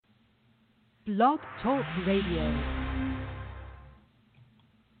Blog Talk Radio.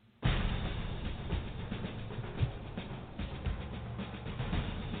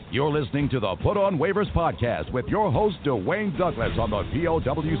 You're listening to the Put On Waivers Podcast with your host, Dwayne Douglas, on the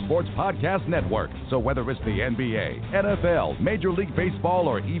POW Sports Podcast Network. So whether it's the NBA, NFL, Major League Baseball,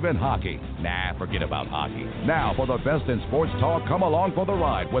 or even hockey, forget about hockey. Now, for the best in sports talk, come along for the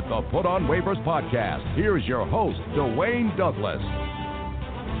ride with the Put On Waivers Podcast. Here's your host, Dwayne Douglas.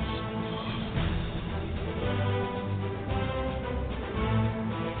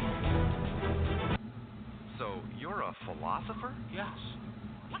 So, you're a philosopher? Yes.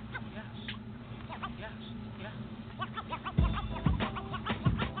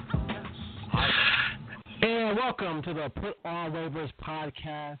 And welcome to the Put On Waivers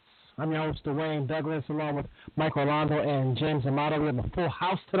Podcast. I'm your host, Dwayne Douglas, along with Mike Rolondo and James Amato. We have a full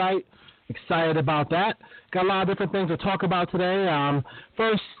house tonight. Excited about that. Got a lot of different things to talk about today.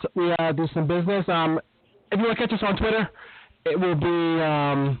 First, we do some business. If you want to catch us on Twitter, it will be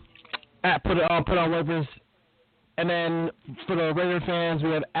at Put On Waivers. And then for the Raider fans,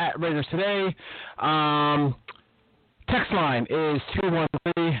 we have at Raiders Today. Text line is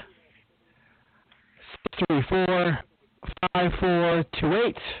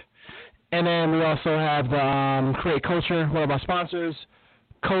 213-634-5428. And then we also have the Create Culture, one of our sponsors,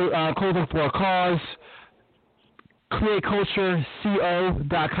 Clothing for a Cause.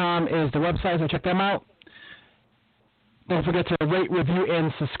 CreateCultureCO.com is the website, so check them out. Don't forget to rate, review,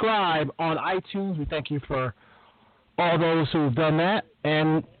 and subscribe on iTunes. We thank you for all those who've done that.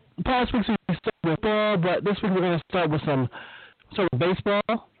 And past weeks we started with ball, but this week we're going to start with some sort of baseball,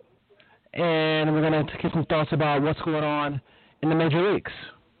 and we're going to get some thoughts about what's going on in the major leagues.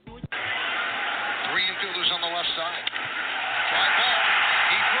 Three infielders on the left side. Fly ball.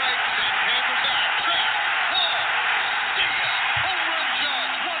 He breaks and hands it back. Track. Ball. See ya. Home run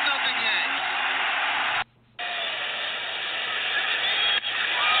Judge. 1-0 Yanks.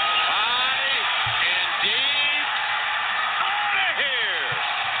 High and deep. Out of here.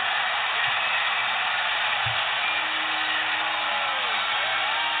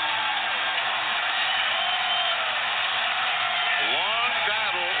 Long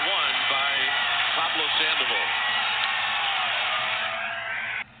battle won by Pablo Sandoval.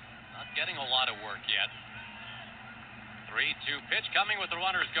 Not getting a lot of work yet. 3-2 pitch coming with the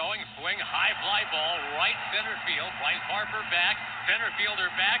runners going. Swing, high fly ball, right center field. Bryce Harper back, center fielder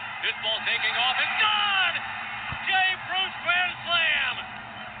back. This ball taking off. It's gone! Jay Bruce grand slam!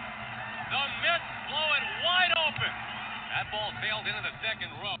 The Mets blow it wide open. That ball sailed into the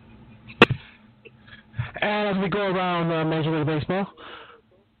second row. And as we go around Major League Baseball,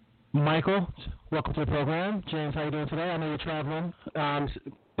 Michael, welcome to the program. James, how you doing today? I know you're traveling. Thanks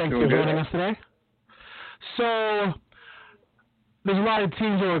for joining us today. So, there's a lot of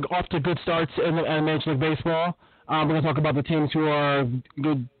teams who are off to good starts in Major League Baseball. We're going to talk about the teams who are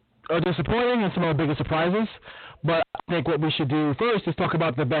good or disappointing and some of the biggest surprises. But I think what we should do first is talk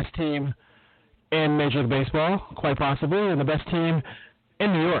about the best team in Major League Baseball, quite possibly, and the best team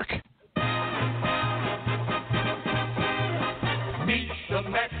in New York. Meet the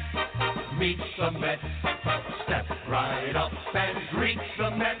Mets, meet the Mets. Step right up and greet the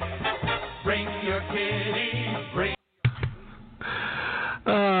Mets. Bring your kitty, bring.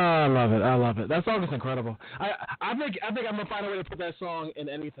 I love it. That song is incredible. I think I'm gonna find a way to put that song in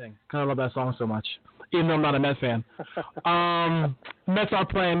anything. Cause I love that song so much, even though I'm not a Mets fan. Mets are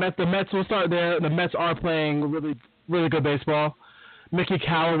playing. The Mets. We'll start there. The Mets are playing really, really good baseball. Mickey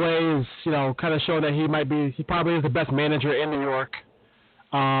Callaway is, kind of showing that he probably is the best manager in New York.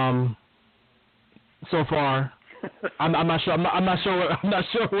 So far, I'm not sure. I'm not sure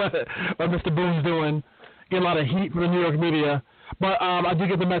what Mr. Boone's doing. Getting a lot of heat from the New York media, but I do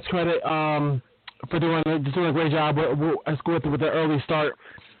give the Mets credit for doing a great job with their early start.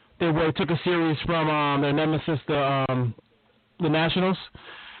 They took a series from their nemesis, the Nationals,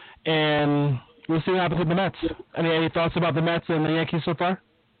 and we'll see what happens with the Mets. Any thoughts about the Mets and the Yankees so far?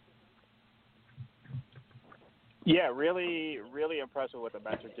 Yeah, really, really impressed with what the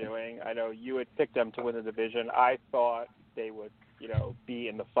Mets are doing. I know you had picked them to win the division. I thought they would, be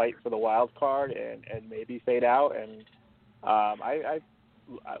in the fight for the wild card and maybe fade out. And I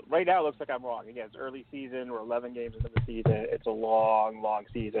right now it looks like I'm wrong. Again, it's early season. We're 11 games into the season. It's a long, long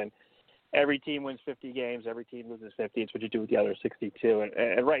season. Every team wins 50 games. Every team loses 50. It's what you do with the other 62.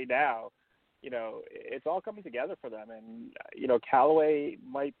 And right now, it's all coming together for them. And, Callaway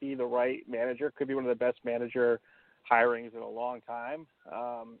might be the right manager, could be one of the best manager hirings in a long time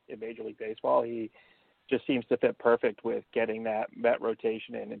in Major League Baseball. He just seems to fit perfect with getting that Met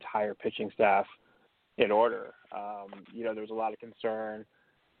rotation and entire pitching staff in order. There was a lot of concern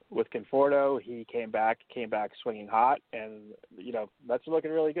with Conforto, he came back swinging hot, and Mets are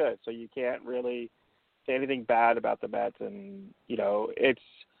looking really good. So you can't really say anything bad about the Mets, and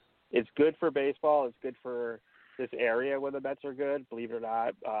it's good for baseball. It's good for this area where the Mets are good, believe it or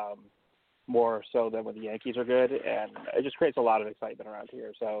not, more so than when the Yankees are good, and it just creates a lot of excitement around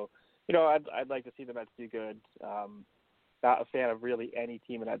here. So, I'd like to see the Mets do good. Not a fan of really any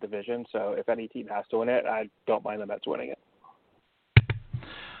team in that division, so if any team has to win it, I don't mind the Mets winning it.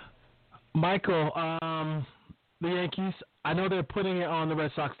 Michael, the Yankees, I know they're putting it on the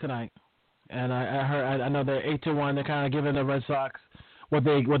Red Sox tonight, and I know they're 8-1. They're kind of giving the Red Sox what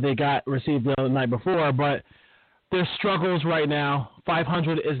they received the night before, but their struggles right now.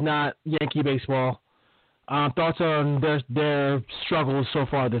 500 is not Yankee baseball. Thoughts on their struggles so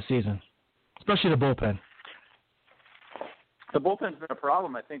far this season, especially the bullpen. The bullpen's been a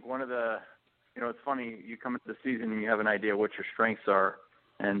problem. I think one of the, it's funny, you come into the season and you have an idea what your strengths are.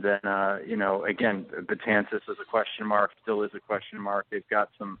 And then, again, Betances is a question mark, still is a question mark. They've got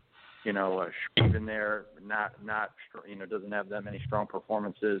some, Shreve in there, not doesn't have that many strong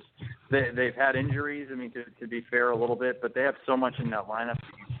performances. They've had injuries, to be fair a little bit, but they have so much in that lineup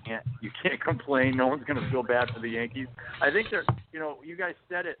that you can't complain. No one's going to feel bad for the Yankees. I think they're, you guys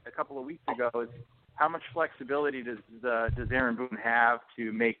said it a couple of weeks ago, is how much flexibility does Aaron Boone have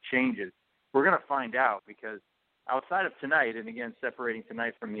to make changes? We're going to find out, because outside of tonight, and again separating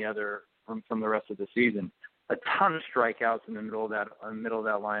tonight from from the rest of the season, a ton of strikeouts in the middle of that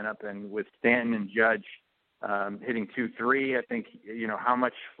lineup, and with Stanton and Judge hitting 2-3, I think how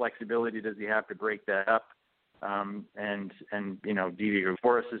much flexibility does he have to break that up? And Didi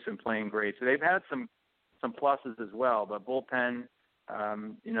Gregorius has been playing great, so they've had some pluses as well. But bullpen,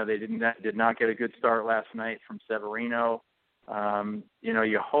 they did not get a good start last night from Severino.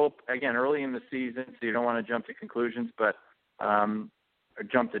 You hope, again, early in the season, so you don't want to jump to conclusions, but or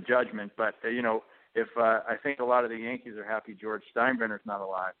jump to judgment. But, if I think a lot of the Yankees are happy George Steinbrenner's not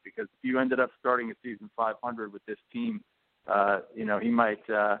alive, because if you ended up starting a season 500 with this team, he might,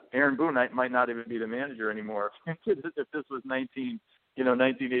 Aaron Boone might not even be the manager anymore if this was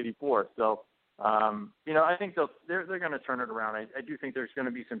 1984. So, I think they're going to turn it around. I do think there's going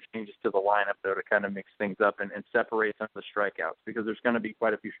to be some changes to the lineup, though, to kind of mix things up and separate some of the strikeouts, because there's going to be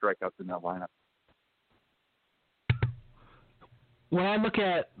quite a few strikeouts in that lineup. When I look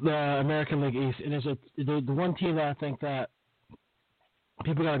at the American League East, and there's the one team that I think that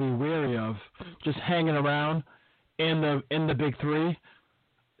people got to be wary of, just hanging around in the big three,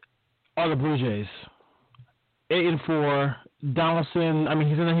 are the Blue Jays. 8-4. Donaldson,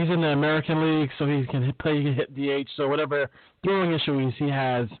 he's in the American League, so he can hit DH. So whatever throwing issues he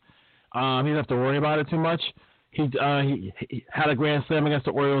has, he doesn't have to worry about it too much. He had a grand slam against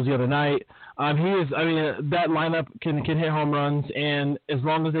the Orioles the other night. That lineup can hit home runs, and as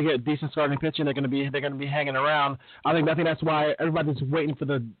long as they get decent starting pitching, they're going to be hanging around. I think that's why everybody's waiting for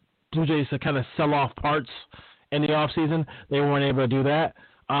the Blue Jays to kind of sell off parts in the off season. They weren't able to do that.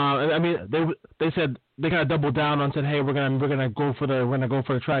 They said they kind of doubled down and said, hey, we're gonna try to go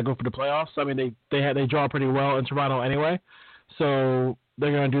for the playoffs. They draw pretty well in Toronto anyway, so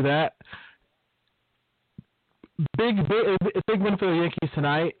they're gonna do that. Big win for the Yankees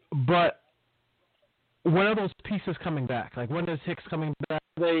tonight, but when are those pieces coming back? Like, when is Hicks coming back?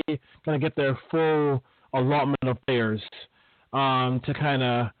 Are they gonna get their full allotment of players to kind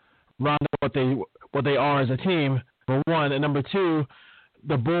of round up what they are as a team? For one, and number two,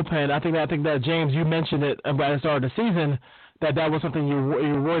 the bullpen. I think that James, you mentioned it at the start of the season, that was something you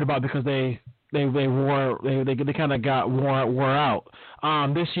were worried about, because they kind of got wore out.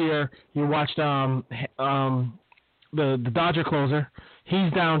 This year you watched the Dodger closer.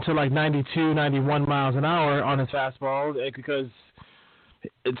 He's down to like 92, 91 miles an hour on his fastball, because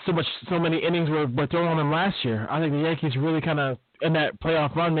it's so many innings were thrown on him last year. I think the Yankees really kind of, in that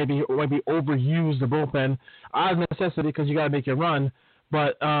playoff run, maybe overused the bullpen out of necessity, because you got to make your run.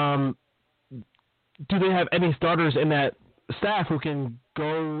 But do they have any starters in that staff who can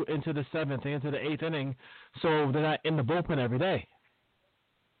go into the seventh and into the eighth inning, so they're not in the bullpen every day?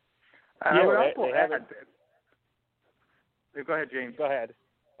 Go ahead, James. Go ahead.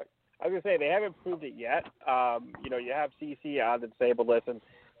 I was going to say, they haven't proved it yet. You have CC on the disabled list, and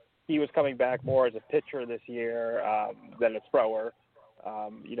he was coming back more as a pitcher this year than a thrower,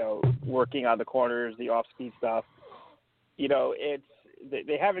 working on the corners, the off-speed stuff.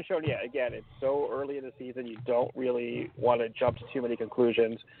 They haven't shown yet. Again, it's so early in the season, you don't really want to jump to too many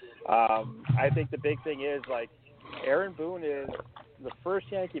conclusions. I think the big thing is, Aaron Boone is the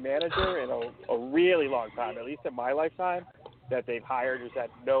first Yankee manager in a really long time, at least in my lifetime, that they've hired who's had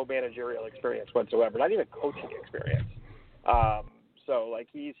no managerial experience whatsoever, not even coaching experience. So, like,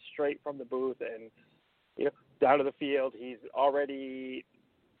 he's straight from the booth and, down to the field. He's already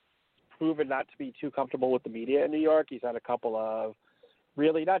proven not to be too comfortable with the media in New York. He's had a couple of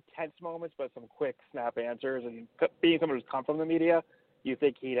really not tense moments, but some quick snap answers. And being someone who's come from the media, you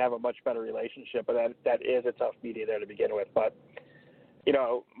think he'd have a much better relationship, but that is a tough media there to begin with. But,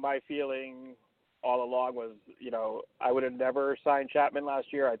 my feeling all along was, I would have never signed Chapman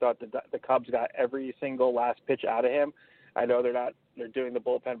last year. I thought the Cubs got every single last pitch out of him. I know they're doing the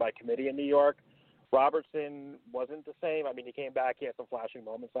bullpen by committee in New York. Robertson wasn't the same. I mean, he came back. He had some flashing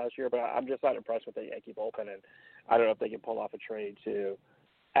moments last year, but I'm just not impressed with the Yankee bullpen, and I don't know if they can pull off a trade to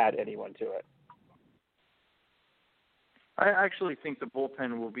add anyone to it. I actually think the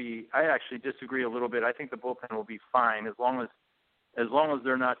bullpen will be – I actually disagree a little bit. I think the bullpen will be fine as long as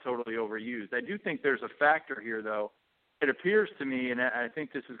they're not totally overused. I do think there's a factor here, though. It appears to me, and I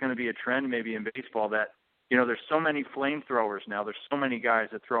think this is going to be a trend maybe in baseball, that, there's so many flamethrowers now. There's so many guys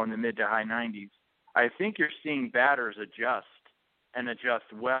that throw in the mid to high 90s. I think you're seeing batters adjust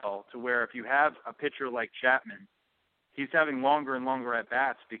well to where if you have a pitcher like Chapman, he's having longer and longer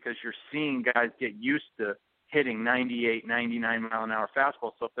at-bats because you're seeing guys get used to hitting 98, 99-mile-an-hour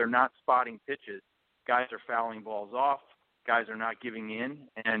fastballs. So if they're not spotting pitches, guys are fouling balls off, guys are not giving in,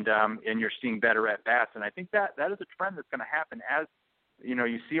 and you're seeing better at-bats. And I think that is a trend that's going to happen as,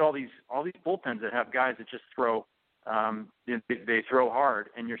 you see all these bullpens that have guys that just throw they throw hard,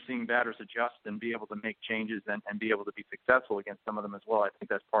 and you're seeing batters adjust and be able to make changes and be able to be successful against some of them as well. I think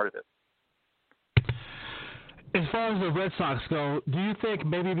that's part of it. As far as the Red Sox go, do you think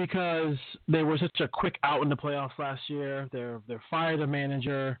maybe because they were such a quick out in the playoffs last year, they're fired the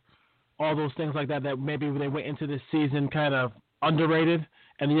manager, all those things like that maybe they went into this season kind of underrated,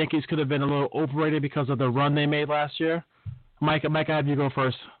 and the Yankees could have been a little overrated because of the run they made last year? Mike, I have you go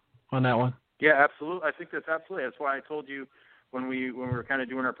first on that one. Yeah, absolutely. I think that's absolutely. That's why I told you when we were kind of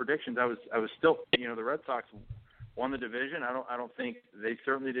doing our predictions, I was still, the Red Sox won the division. I don't think they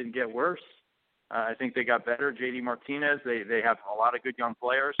certainly didn't get worse. I think they got better. JD Martinez, they have a lot of good young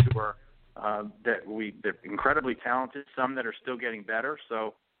players who are they're incredibly talented. Some that are still getting better.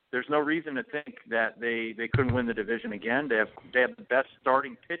 So there's no reason to think that they couldn't win the division again. They have the best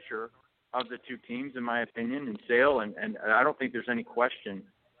starting pitcher of the two teams, in my opinion, in Sale, and I don't think there's any question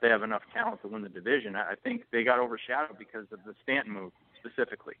they have enough talent to win the division. I think they got overshadowed because of the Stanton move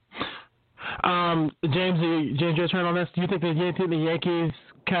specifically. James, your turn on this. Do you think the Yankees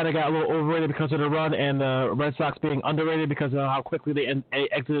kind of got a little overrated because of the run, and the Red Sox being underrated because of how quickly they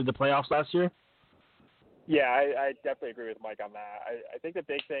exited the playoffs last year? Yeah, I definitely agree with Mike on that. I think the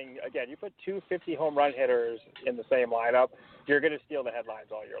big thing, again, you put 250 home run hitters in the same lineup, you're going to steal the headlines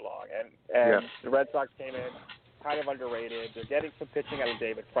all year long. And The Red Sox came in kind of underrated. They're getting some pitching out of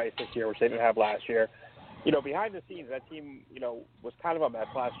David Price this year, which they didn't have last year. Behind the scenes, that team, was kind of a mess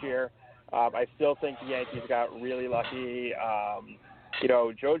last year. I still think the Yankees got really lucky.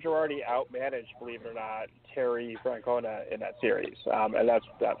 Joe Girardi outmanaged, believe it or not, Terry Francona in that series. And that's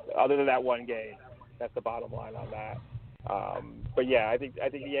other than that one game, that's the bottom line on that. But yeah, I think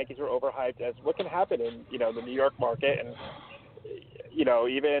the Yankees were overhyped as what can happen in, the New York market. And,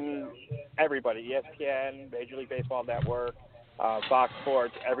 even everybody, ESPN, Major League Baseball Network, Fox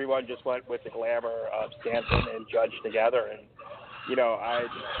Sports, everyone just went with the glamour of Stanton and Judge together. And, I've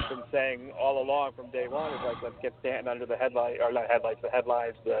been saying all along from day one, is like, let's get Stanton under the headlines,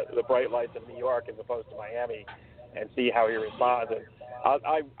 the bright lights of New York as opposed to Miami, and see how he responds. And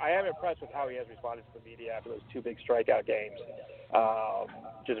I am impressed with how he has responded to the media after those two big strikeout games.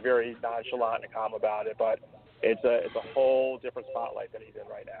 Just very nonchalant and calm about it, but it's a whole different spotlight that he's in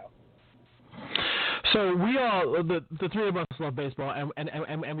right now. So we all, the three of us, love baseball,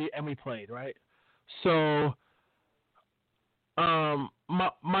 and we played, right? So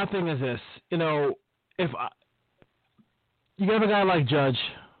my thing is this, if you have a guy like Judge,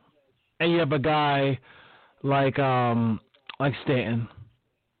 and you have a guy like Stanton,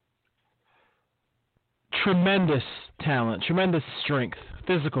 tremendous talent, tremendous strength,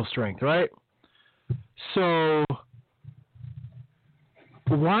 physical strength, right? So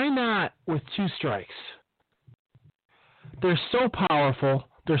why not with two strikes? They're so powerful.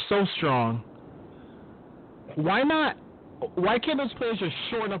 They're so strong. Why not? Why can't those players just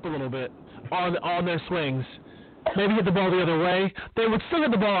shorten up a little bit on their swings? Maybe hit the ball the other way. They would still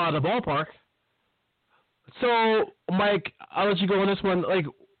get the ball out of the ballpark. So, Mike, I'll let you go on this one. Like,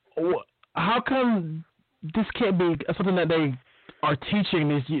 how come this can't be something that they are teaching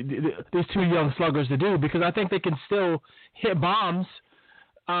these two young sluggers to do? Because I think they can still hit bombs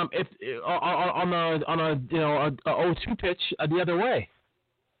if on a 0-2 pitch the other way.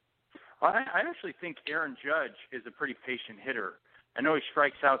 I actually think Aaron Judge is a pretty patient hitter. I know he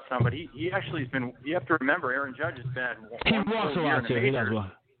strikes out some, but he actually has been. You have to remember, Aaron Judge has been. He walks a lot too. He does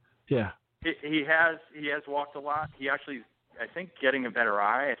well. Yeah. He has walked a lot. He actually, I think, getting a better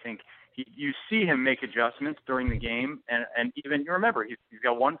eye. I think you see him make adjustments during the game, and even you remember he's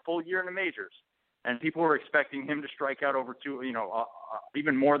got one full year in the majors, and people were expecting him to strike out over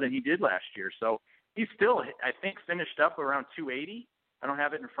even more than he did last year. So he still, I think, finished up around 280. I don't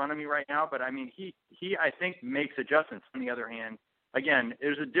have it in front of me right now, but I mean he I think makes adjustments. On the other hand, again,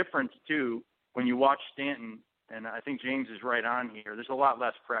 there's a difference too when you watch Stanton, and I think James is right on here. There's a lot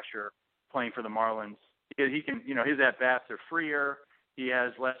less pressure playing for the Marlins. He can, his at-bats are freer. He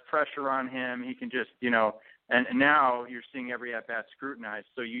has less pressure on him. He can just, and now you're seeing every at-bat scrutinized.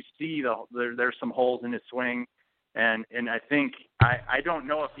 So you see there's some holes in his swing. And I think, I don't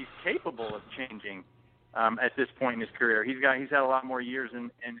know if he's capable of changing at this point in his career. He's had a lot more years in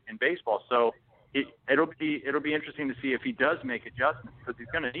baseball. So it'll be interesting to see if he does make adjustments, because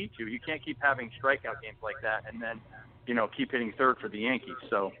he's going to need to. You can't keep having strikeout games like that and then, keep hitting third for the Yankees.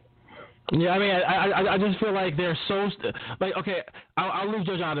 So. Yeah, I mean, I just feel like they're so okay. I'll leave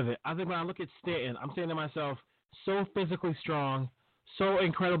Judge out of it. I think when I look at Stanton, I'm saying to myself, so physically strong, so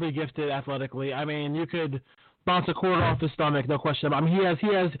incredibly gifted athletically. I mean, you could bounce a quarter off his stomach, no question. I mean,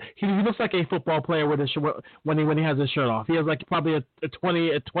 he looks like a football player with when he has his shirt off. He has like probably a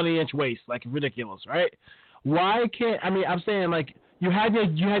 20-inch waist, like ridiculous, right? Why can't I'm saying, like, you had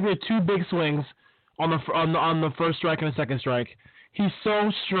your two big swings on the first strike and the second strike. He's so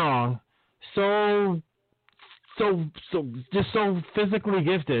strong. So just so physically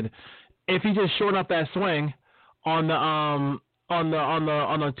gifted. If he just shortened up that swing on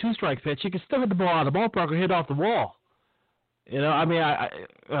the two-strike pitch, he could still hit the ball out of the ballpark or hit off the wall. I don't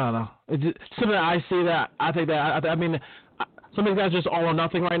know. It's just something that I see that I think that I mean, some of these guys are just all or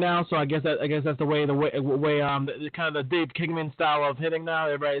nothing right now. So I guess that's the way kind of the Dave Kingman style of hitting now.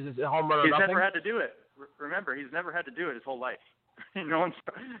 Everybody's just home run or nothing. He's never had to do it. Remember, he's never had to do it his whole life. So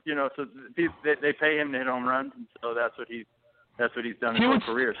they pay him to hit home runs, and so that's what he's done his whole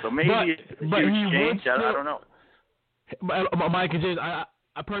career. So maybe it's a huge change. I don't know. Mike and James, I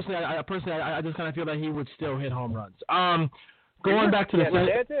personally just kind of feel that he would still hit home runs. Going back to the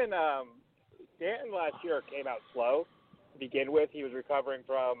Stanton last year came out slow to begin with. He was recovering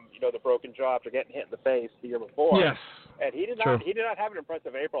from the broken jaw after getting hit in the face the year before. Yes. And he did not have an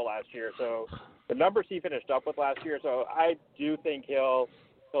impressive April last year. So the numbers he finished up with last year. So I do think he'll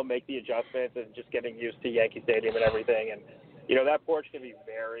make the adjustments and just getting used to Yankee Stadium and everything. And that porch can be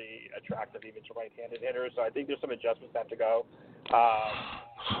very attractive even to right-handed hitters. So I think there's some adjustments that have to go. I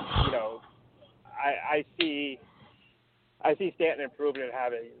see Stanton improving and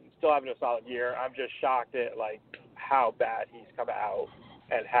still having a solid year. I'm just shocked at how bad he's come out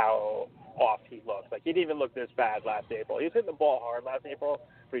and how off he looks. Like, he didn't even look this bad last April. He was hitting the ball hard last April,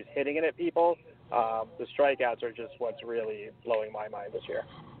 but he's hitting it at people. The strikeouts are just what's really blowing my mind this year.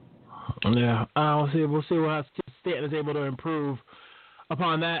 Yeah, we'll see what Stanton is able to improve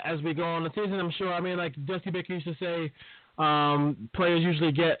upon that as we go on the season. I'm sure. I mean, like Dusty Baker used to say, players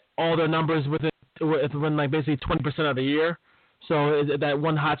usually get all their numbers within like basically 20% of the year. So that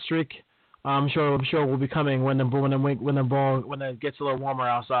one hot streak, I'm sure will be coming when it gets a little warmer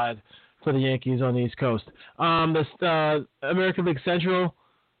outside for the Yankees on the East Coast. The American League Central,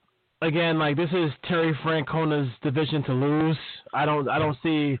 again, like, this is Terry Francona's division to lose. I don't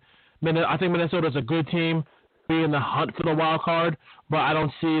see. I think Minnesota's a good team, be in the hunt for the wild card, but I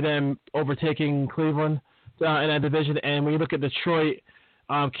don't see them overtaking Cleveland in that division. And when you look at Detroit,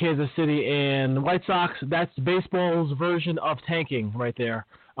 Kansas City, and White Sox, that's baseball's version of tanking right there.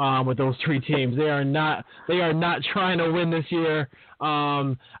 With those three teams, they are not trying to win this year.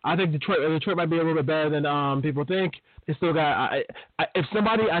 I think Detroit might be a little bit better than people think. They still got. I still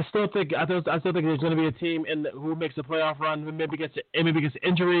think there's going to be a team who makes a playoff run, who maybe gets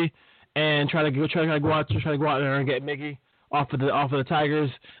injury, and try to go out there and get Miggy off of the Tigers.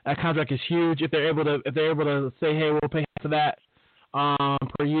 That contract is huge. If they're able to say, hey, we'll pay half of that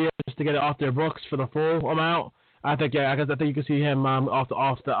per year just to get it off their books for the full amount. I think you can see him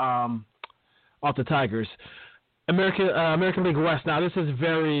off the Tigers. American League West. Now, this is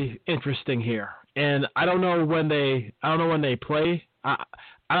very interesting here, and I don't know when they play. I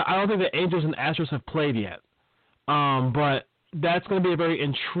don't think the Angels and Astros have played yet, but that's going to be a very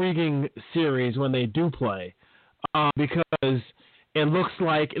intriguing series when they do play, because it looks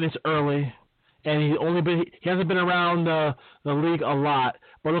like, and it's early, and he hasn't been around the league a lot,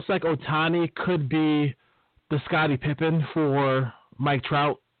 but it looks like Ohtani could be the Scottie Pippen for Mike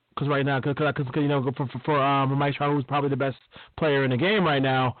Trout, because right now, for Mike Trout, who's probably the best player in the game right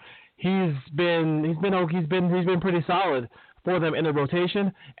now, he's been pretty solid for them in the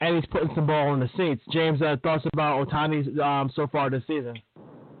rotation, and he's putting some ball in the seats. James, thoughts about Ohtani so far this season?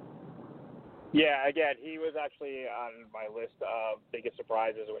 Yeah, again, he was actually on my list of biggest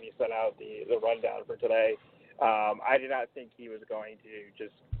surprises when you sent out the rundown for today. I did not think he was going to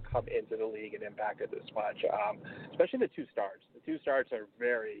just come into the league and impact it this much, especially the two starts. The two starts are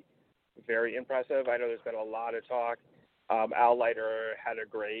very, very impressive. I know there's been a lot of talk. Al Leiter had a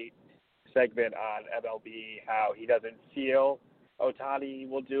great segment on MLB, how he doesn't feel Ohtani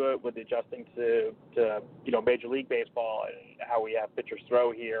will do it with adjusting to Major League Baseball and how we have pitchers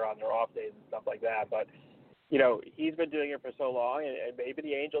throw here on their off days and stuff like that. But, he's been doing it for so long, and maybe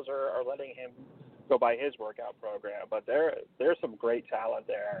the Angels are letting him go by his workout program. But there's some great talent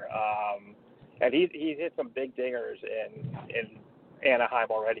there. And he's hit some big dingers in Anaheim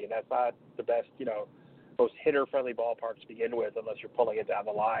already, and that's not the best, most hitter-friendly ballpark to begin with unless you're pulling it down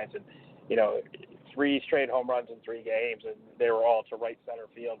the lines. And, 3 straight home runs in 3 games, and they were all to right center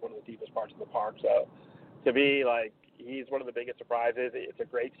field, one of the deepest parts of the park. So to me, he's one of the biggest surprises. It's a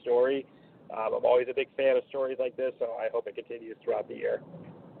great story. I'm always a big fan of stories like this, so I hope it continues throughout the year.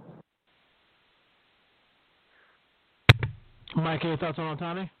 Mike, any thoughts on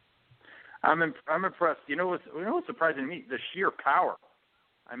Ohtani? I'm impressed. What's surprising to me? The sheer power.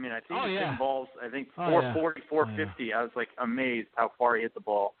 I mean, I think he's hitting balls, 440, 450. I was amazed how far he hit the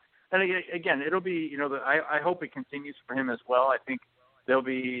ball. And again, it'll be, I hope it continues for him as well. I think there'll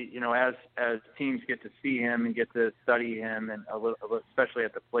be, as teams get to see him and get to study him, and especially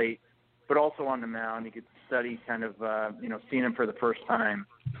at the plate, but also on the mound, you get to study kind of, seeing him for the first time.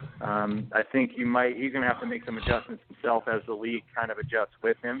 I think he's going to have to make some adjustments himself as the league kind of adjusts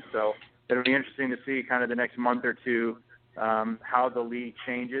with him. So it'll be interesting to see kind of the next month or two how the league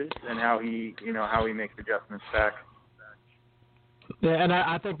changes and how he makes adjustments back. Yeah, and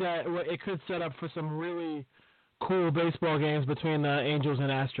I think that it could set up for some really cool baseball games between the Angels and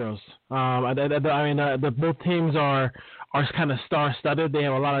Astros. The both teams are kind of star-studded. They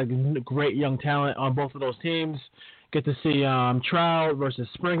have a lot of great young talent on both of those teams. Get to see Trout versus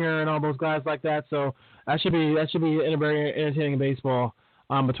Springer and all those guys like that. So that should be a very entertaining baseball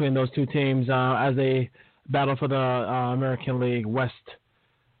between those two teams as they battle for the American League West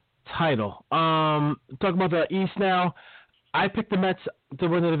title. Talk about the East now. I picked the Mets to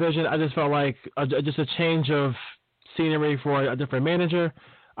win the division. I just felt like just a change of scenery for a different manager.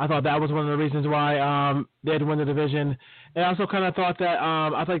 I thought that was one of the reasons why they had to win the division. And I also kind of thought that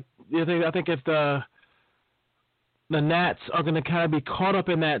I think if the Nats are going to kind of be caught up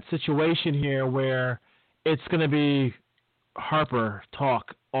in that situation here where it's going to be Harper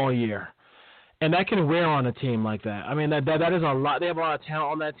talk all year. And that can wear on a team like that. I mean, that is a lot. They have a lot of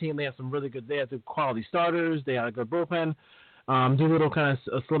talent on that team. They have they have good quality starters. They have a good bullpen. Doolittle kind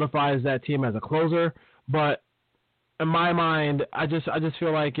of solidifies that team as a closer. But in my mind, I just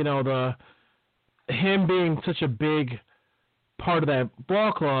feel like, him being such a big part of that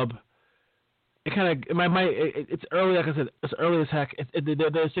ball club, it's early, like I said, it's early as heck. They're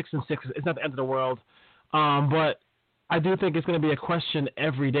 6-6. It's not the end of the world. But I do think it's going to be a question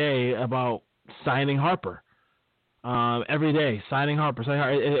every day about signing Harper. Every day, signing Harper.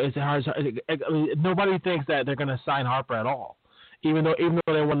 It's hard. Nobody thinks that they're going to sign Harper at all, even though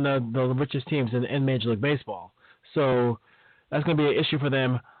they're one of the richest teams in Major League Baseball. So that's going to be an issue for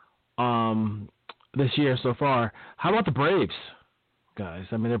them this year so far. How about the Braves, guys?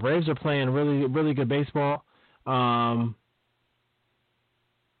 I mean, the Braves are playing really, really good baseball. Coming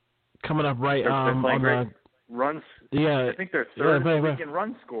up right on the runs. Yeah, I think they're third in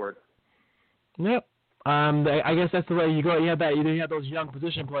runs scored. Yep. I guess that's the way you go. You have those young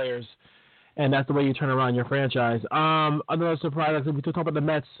position players, and that's the way you turn around your franchise. Another surprise, we talk about the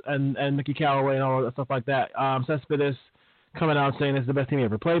Mets and Mickey Callaway and all that stuff like that. Cespedes coming out saying it's the best team he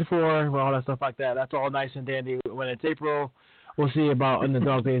ever played for, all that stuff like that. That's all nice and dandy when it's April. We'll see about in the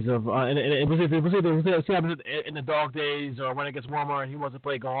dog days of we'll see what happens in the dog days or when it gets warmer and he wants to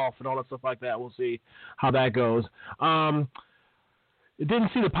play golf and all that stuff like that. We'll see how that goes.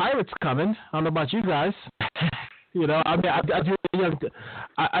 Didn't see the Pirates coming. I don't know about you guys. I do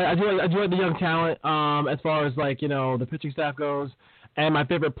the young talent as far as the pitching staff goes. And my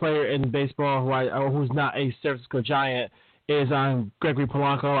favorite player in baseball, who's not a San Francisco Giant, is Gregory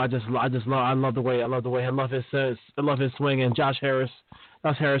Polanco. I love the way I love his swing. And Josh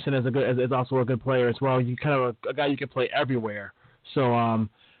Harrison is also a good player as well. You kind of a guy you can play everywhere. So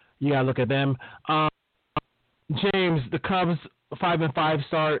you gotta look at them. James, the Cubs 5-5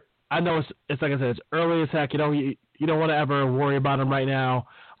 start. I know it's like I said, it's early as heck. You don't want to ever worry about them right now.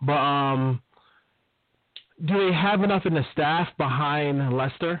 But do they have enough in the staff behind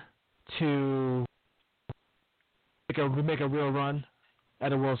Lester to make a real run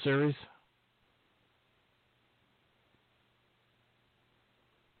at a World Series?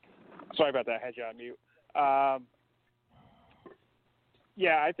 Sorry about that. I had you on mute.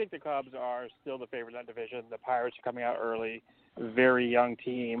 Yeah, I think the Cubs are still the favorite in that division. The Pirates are coming out early. Very young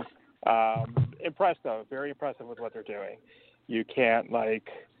team. Impressed, though. Very impressive with what they're doing. You can't not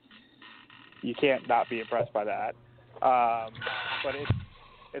be impressed by that. But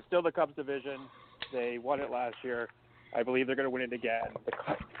it's still the Cubs division. They won it last year. I believe they're going to win it again.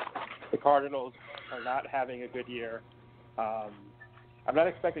 The Cardinals are not having a good year. I'm not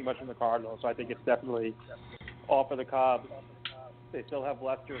expecting much from the Cardinals, so I think it's definitely all for the Cubs. They still have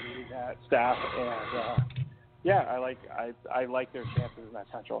Lester leading that staff, and I like their chances in that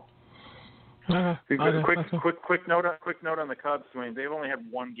Central. Quick note on the Cubs. I mean, they've only had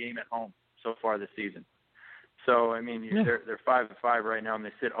one game at home so far this season. So I mean, they're 5-5 right now, and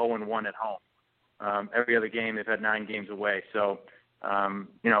they sit 0-1 at home. Every other game they've had 9 games away. So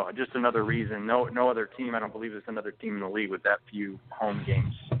just another reason. No other team. I don't believe there's another team in the league with that few home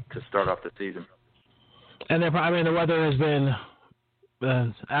games to start off the season. And the weather has been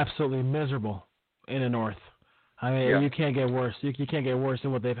absolutely miserable in the north. I mean, you can't get worse. You can't get worse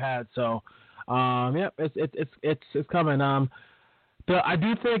than what they've had. So, it's coming. I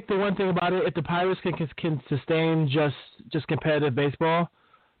do think the one thing about it, if the Pirates can sustain just competitive baseball,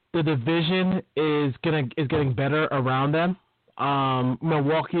 the division is getting better around them.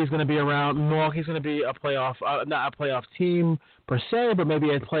 Milwaukee's going to be a playoff, not a playoff team per se, but maybe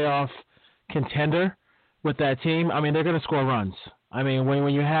a playoff contender with that team. I mean, they're going to score runs. I mean,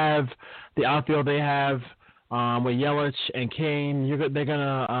 when you have the outfield they have with Yelich and Kane, they're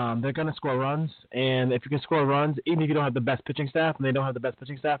gonna score runs. And if you can score runs, even if you don't have the best pitching staff, and they don't have the best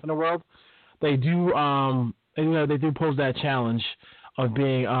pitching staff in the world, they do pose that challenge of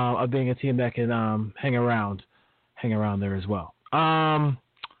being a team that can hang around there as well. The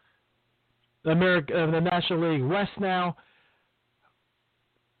National League West now.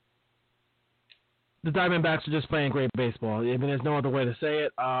 The Diamondbacks are just playing great baseball. I mean, there's no other way to say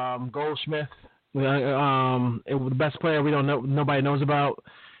it. Goldschmidt, the best player nobody knows about,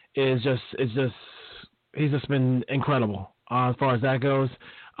 he's just been incredible as far as that goes.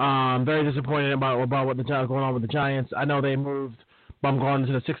 Very disappointed about what's going on with the Giants. I know they moved Bumgarner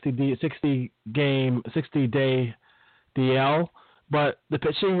to the 60-day DL, but the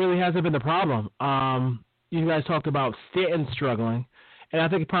pitching really hasn't been the problem. You guys talked about Stanton struggling. And I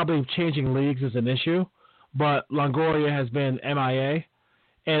think probably changing leagues is an issue, but Longoria has been MIA.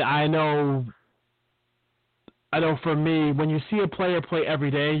 And I know for me, when you see a player play every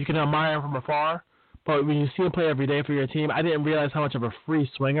day, you can admire him from afar. But when you see him play every day for your team, I didn't realize how much of a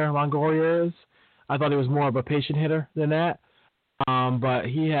free swinger Longoria is. I thought he was more of a patient hitter than that. But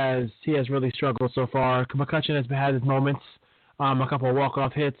he has really struggled so far. McCutchen has had his moments, a couple of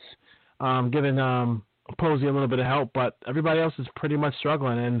walk-off hits, given Posey a little bit of help, but everybody else is pretty much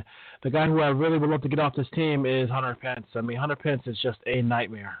struggling. And the guy who I really would love to get off this team is Hunter Pence. I mean, Hunter Pence is just a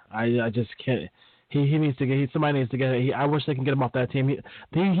nightmare. I just can't. Somebody needs to get it. I wish they can get him off that team. He's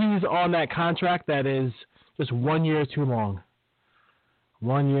on that contract that is just 1 year too long.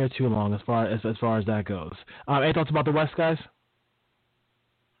 1 year too long as far as that goes. Any thoughts about the West, guys?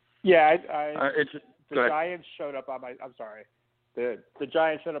 Yeah, the Giants showed up on my. I'm sorry. The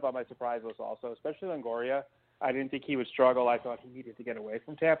Giants showed up on my surprise list also, especially Longoria. I didn't think he would struggle. I thought he needed to get away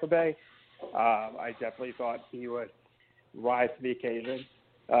from Tampa Bay. I definitely thought he would rise to the occasion.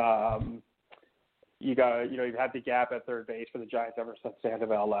 You've had the gap at third base for the Giants ever since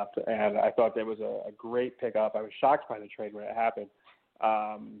Sandoval left, and I thought that was a great pickup. I was shocked by the trade when it happened.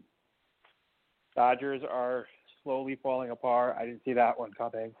 Dodgers are slowly falling apart. I didn't see that one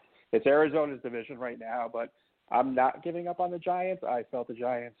coming. It's Arizona's division right now, but I'm not giving up on the Giants. I felt the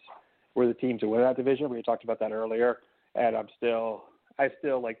Giants were the team to win that division. We talked about that earlier, and I still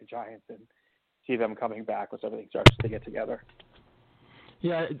like the Giants and see them coming back once everything starts to get together.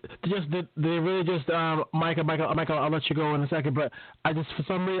 Yeah, Michael, I'll let you go in a second, but for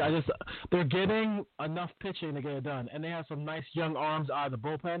some reason, they're getting enough pitching to get it done, and they have some nice young arms out of the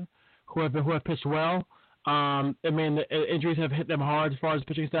bullpen who have pitched well. The injuries have hit them hard as far as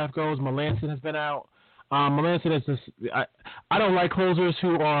pitching staff goes. Melanson has been out. Melanson is just. I don't like closers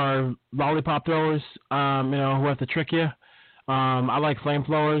who are lollipop throwers. Who have to trick you. I like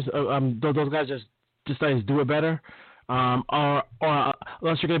flamethrowers. Those guys just do it better. Or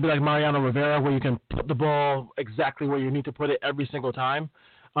unless you're going to be like Mariano Rivera, where you can put the ball exactly where you need to put it every single time.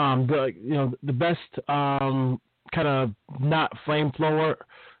 The best kind of not flamethrower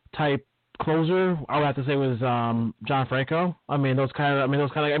type closer, I would have to say was John Franco. I mean, he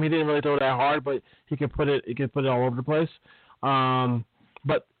didn't really throw that hard, but he could put it all over the place.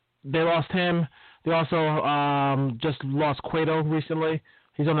 But they lost him. They also just lost Cueto recently.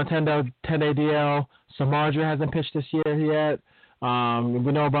 He's on a 10-day DL. Samardzija hasn't pitched this year yet.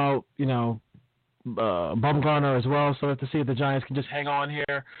 We know about, Bumgarner as well, so we have to see if the Giants can just hang on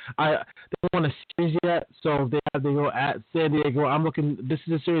here. They don't won a series yet, so they have to go at San Diego. This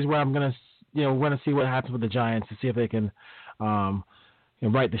is a series where I'm going to see what happens with the Giants to see if they can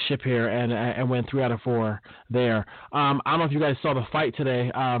right the ship here and win 3 out of 4 there. I don't know if you guys saw the fight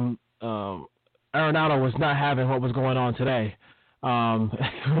today. Arenado was not having what was going on today.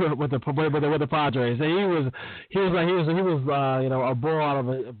 With the Padres, he was a bull out of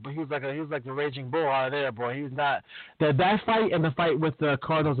it. He was like the raging bull out of there, boy. He was not that fight and the fight with the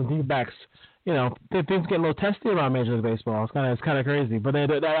Cardinals and D-backs. Things get a little testy around Major League Baseball. It's kind of crazy, but that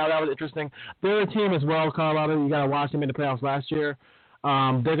was interesting. They're a team as well, Colorado. You got to watch them in the playoffs last year.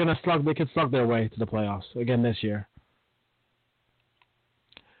 They're gonna slug. They could slug their way to the playoffs again this year.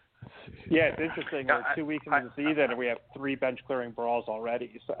 Yeah, it's interesting. We're 2 weeks into the season, and we have 3 bench-clearing brawls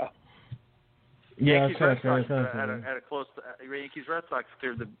already. So. Yeah, Yankees Red Sox had a close. Yankees Red Sox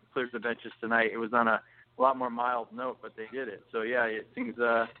cleared the benches tonight. It was on a lot more mild note, but they did it. So yeah, it seems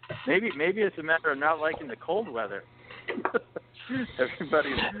maybe it's a matter of not liking the cold weather.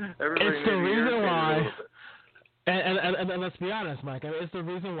 Everybody. It's the reason why. And let's be honest, Mike. It's the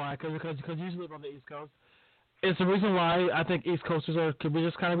reason why because you live on the East Coast. It's the reason why I think East Coasters could be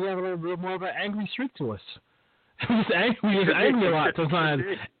just kind of have a little more of an angry streak to us. We're just angry a lot sometimes.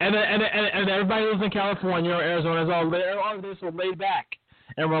 And everybody who lives in California or Arizona they're so laid back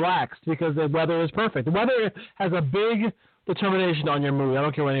and relaxed because the weather is perfect. The weather has a big determination on your mood. I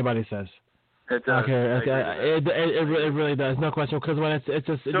don't care what anybody says. It does. It really does. No question. Because when it's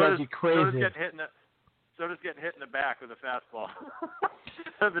just crazy. So does getting hit in the back with a fastball.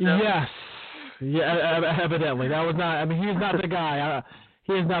 Yes. Yeah, evidently. That was not. I mean, he's not the guy.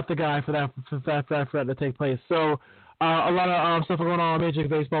 He is not the guy for that to take place. So, a lot of stuff going on in Major League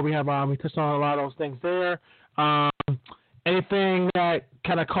Baseball. We touched on a lot of those things there. Anything that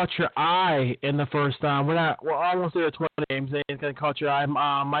kind of caught your eye in the first time? We're almost there at 20 games. Anything that caught your eye,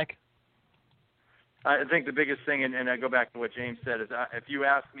 Mike? I think the biggest thing, and I go back to what James said, is if you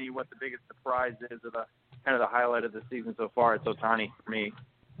ask me what the biggest surprise is, or the kind of the highlight of the season so far, it's Ohtani for me.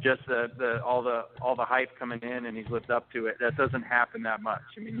 Just all the hype coming in, and he's lived up to it. That doesn't happen that much.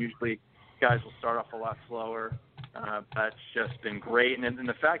 I mean, usually guys will start off a lot slower. That's just been great, and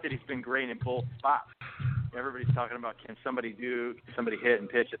the fact that he's been great in both spots. Everybody's talking about can somebody hit and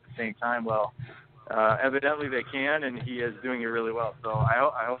pitch at the same time? Well, evidently they can, and he is doing it really well. So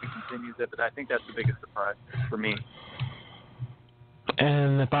I hope he continues it. But I think that's the biggest surprise for me.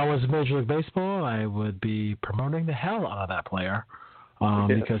 And if I was Major League Baseball, I would be promoting the hell out of that player.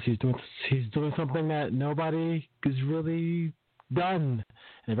 Because he's doing something that nobody has really done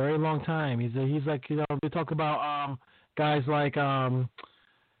in a very long time. He's like we talk about guys like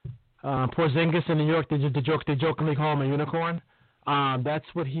Porzingis in New York. They jokingly call him a unicorn.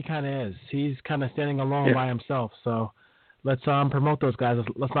 That's what he kind of is. He's kind of standing alone by himself. So let's promote those guys.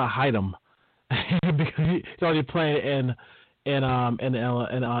 Let's not hide them because he's already playing in LA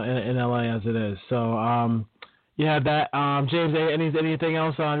as it is. So. You have that. James, anything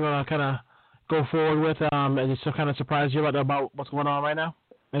else you want to kind of go forward with and just kind of surprise you about what's going on right now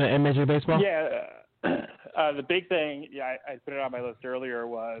in Major League Baseball? Yeah. The big thing, I put it on my list earlier,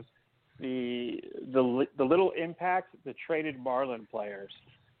 was the little impact the traded Marlin players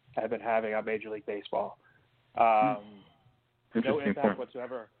have been having on Major League Baseball. No impact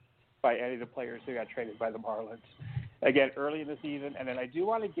whatsoever by any of the players who got traded by the Marlins. Again, early in the season, and then I do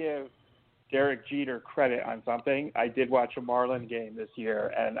want to give Derek Jeter credit on something. I did watch a Marlin game this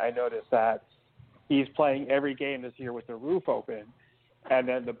year, and I noticed that he's playing every game this year with the roof open, and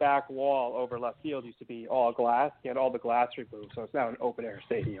then the back wall over left field used to be all glass. He had all the glass removed, so it's now an open-air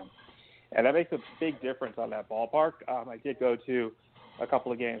stadium. And that makes a big difference on that ballpark. I did go to a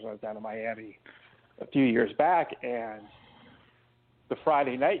couple of games when I was down in Miami a few years back, and the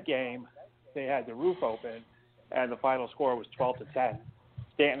Friday night game, they had the roof open, and the final score was 12-10.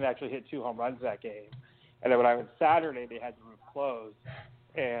 Stanton actually hit 2 home runs that game. And then when I went Saturday, they had the roof closed,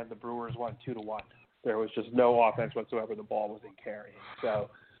 and the Brewers won 2-1. There was just no offense whatsoever. The ball wasn't carrying.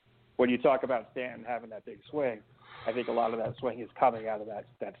 So when you talk about Stanton having that big swing, I think a lot of that swing is coming out of that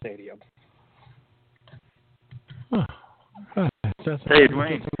stadium. Hey,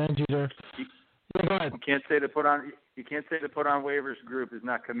 Dwayne. Go ahead. You can't say the put on waivers group is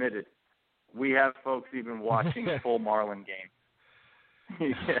not committed. We have folks even watching full Marlin game.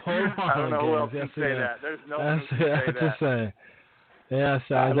 I don't know who else can say that. There's no one who can say that. Yes,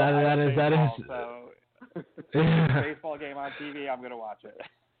 baseball game on TV, I'm gonna watch it.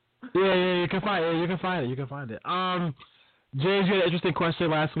 Yeah, you can find it. James, you had an interesting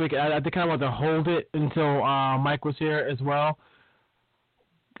question last week. I think I wanted to hold it until Mike was here as well.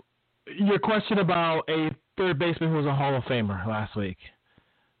 Your question about a third baseman who was a Hall of Famer last week.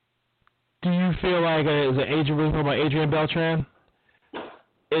 Do you feel like Adrian Beltran?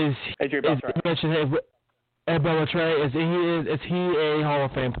 Is he a Hall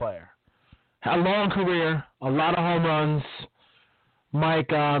of Fame player? A long career, a lot of home runs. Mike,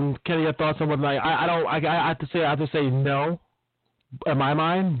 Kenny, your thoughts on what? Like, I have to say no, in my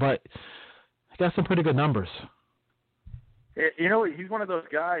mind, but he got some pretty good numbers. You know, he's one of those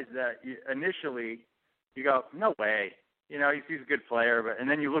guys that initially you go, no way. You know, he's a good player, and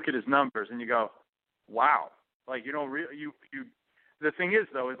then you look at his numbers and you go, wow. Like, you know, the thing is,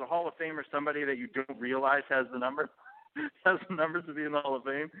 though, is a Hall of Famer somebody that you don't realize has the numbers to be in the Hall of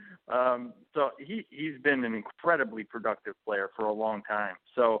Fame. So he's been an incredibly productive player for a long time.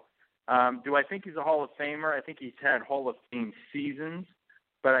 So do I think he's a Hall of Famer? I think he's had Hall of Fame seasons,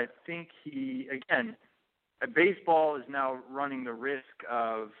 but I think baseball is now running the risk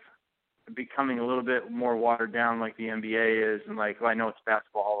of becoming a little bit more watered down like the NBA is, and I know it's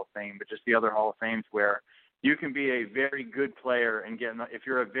Basketball Hall of Fame, but just the other Hall of Fames where you can be a very good player and if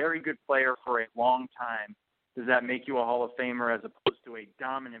you're a very good player for a long time, does that make you a Hall of Famer as opposed to a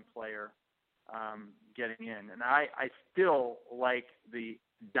dominant player getting in? And I still like the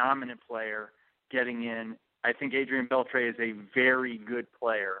dominant player getting in. I think Adrian Beltre is a very good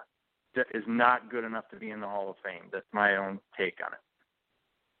player that is not good enough to be in the Hall of Fame. That's my own take on it.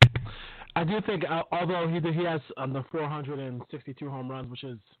 I do think, although he has the 462 home runs, which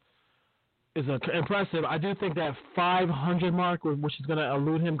is impressive, I do think that 500 mark, which is going to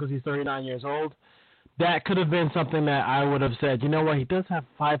elude him because he's 39 years old, that could have been something that I would have said, you know what, he does have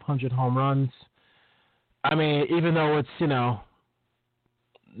 500 home runs. I mean, even though it's, not,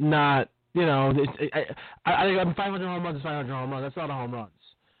 I think 500 home runs is 500 home runs. That's not a home runs.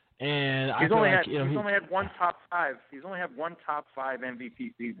 And he's only had one top five. He's only had one top five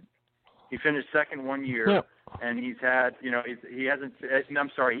MVP season. He finished second 1 year, and he's had, he hasn't.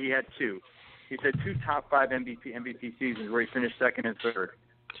 I'm sorry, he had two. He's had two top five MVP seasons where he finished second and third.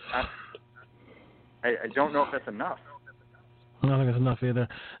 I don't know if that's enough. I don't think it's enough either.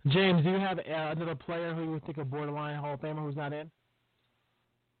 James, do you have another player who you would think a borderline Hall of Famer who's not in?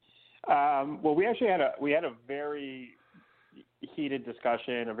 Well, we actually had a very heated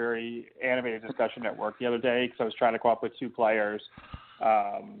discussion, a very animated discussion at work the other day because I was trying to come up with two players.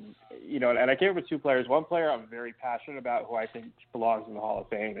 And I came up with two players. One player I'm very passionate about who I think belongs in the Hall of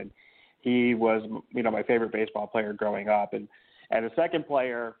Fame, and he was, my favorite baseball player growing up. And the second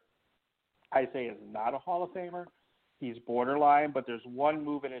player I say is not a Hall of Famer. He's borderline, but there's one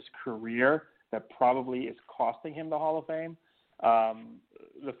move in his career that probably is costing him the Hall of Fame.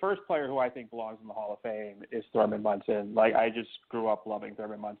 The first player who I think belongs in the Hall of Fame is Thurman Munson. I just grew up loving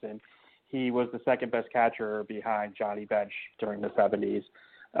Thurman Munson. He was the second best catcher behind Johnny Bench during the 70s.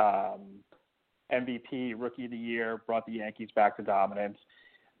 MVP, Rookie of the Year, brought the Yankees back to dominance.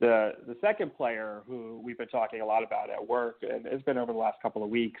 The second player who we've been talking a lot about at work, and it's been over the last couple of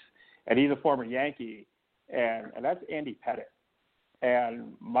weeks, and he's a former Yankee, and that's Andy Pettitte.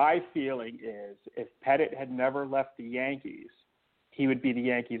 And my feeling is if Pettitte had never left the Yankees, he would be the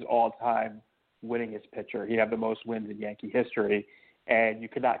Yankees' all-time winningest pitcher. He'd have the most wins in Yankee history, and you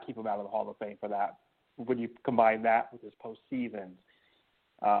could not keep him out of the Hall of Fame for that when you combine that with his postseason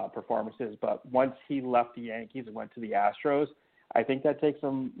performances. But once he left the Yankees and went to the Astros, I think that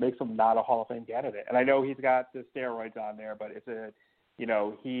makes him not a Hall of Fame candidate. And I know he's got the steroids on there, but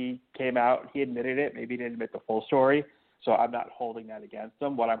he came out, he admitted it. Maybe he didn't admit the full story, so I'm not holding that against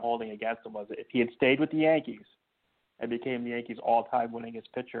him. What I'm holding against him was if he had stayed with the Yankees and became the Yankees' all-time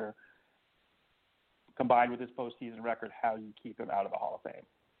winningest pitcher, combined with his postseason record, how you keep him out of the Hall of Fame.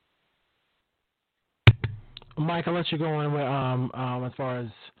 Mike, I'll let you go in with, as far as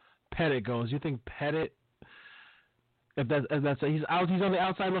Pettitte goes. You think Pettitte, he's on the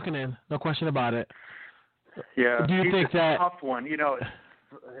outside looking in, no question about it. Yeah, do you think a tough one?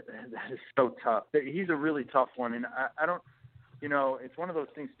 That is so tough. He's a really tough one, and I don't. It's one of those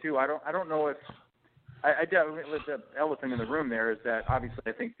things too. I don't know if the elephant in the room there is that obviously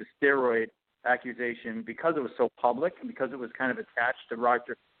I think the steroid accusation, because it was so public and because it was kind of attached to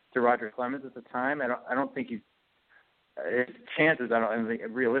Roger Clemens at the time, I don't think his chances.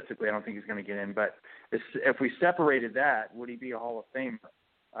 Realistically, I don't think he's going to get in. But if we separated that, would he be a Hall of Famer?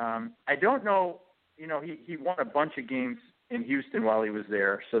 I don't know. He won a bunch of games in Houston while he was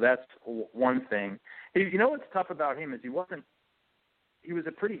there. So that's one thing. You know what's tough about him is he was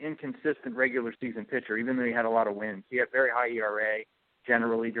a pretty inconsistent regular season pitcher, even though he had a lot of wins. He had very high ERA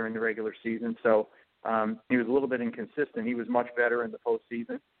generally during the regular season, so he was a little bit inconsistent. He was much better in the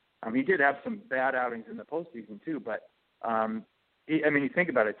postseason. He did have some bad outings in the postseason too, but you think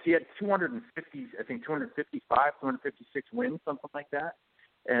about it. He had 256 wins, something like that.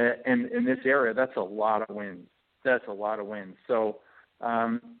 And in this era, that's a lot of wins. So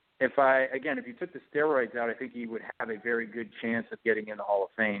if you took the steroids out, I think he would have a very good chance of getting in the Hall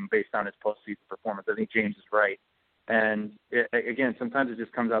of Fame based on his postseason performance. I think James is right. And sometimes it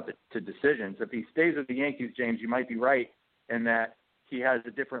just comes out to decisions. If he stays with the Yankees, James, you might be right in that he has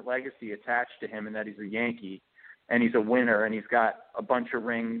a different legacy attached to him, and that he's a Yankee and he's a winner and he's got a bunch of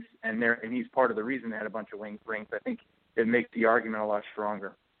rings, and he's part of the reason they had a bunch of rings. I think it makes the argument a lot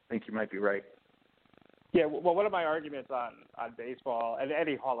stronger. I think you might be right. Yeah, well, one of my arguments on baseball and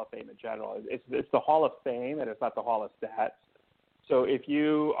any Hall of Fame in general, it's the Hall of Fame and it's not the Hall of Stats. So if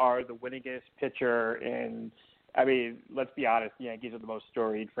you are the winningest pitcher let's be honest, the Yankees are the most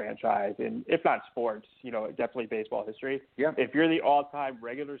storied franchise in, if not sports, definitely baseball history. Yeah. If you're the all-time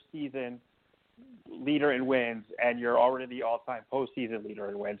regular season leader in wins and you're already the all-time postseason leader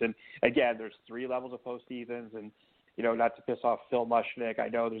in wins, and again, there's 3 levels of postseasons, and not to piss off Phil Mushnick, I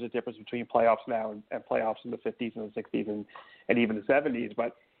know there's a difference between playoffs now and playoffs in the 50s and the 60s and even the 70s.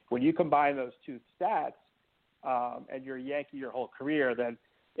 But when you combine those 2 stats and you're a Yankee your whole career, then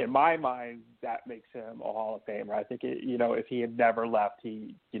in my mind, that makes him a Hall of Famer. I think, if he had never left,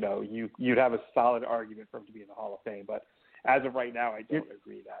 you'd have a solid argument for him to be in the Hall of Fame. But as of right now, I don't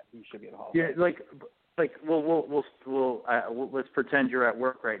agree that he should be in the Hall of Fame. Let's pretend you're at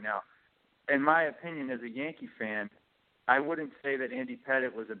work right now. In my opinion, as a Yankee fan, I wouldn't say that Andy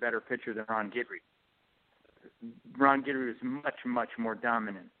Pettitte was a better pitcher than Ron Guidry. Ron Guidry was much, much more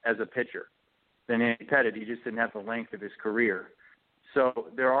dominant as a pitcher than Andy Pettitte. He just didn't have the length of his career. So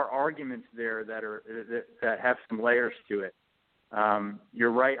there are arguments there that have some layers to it.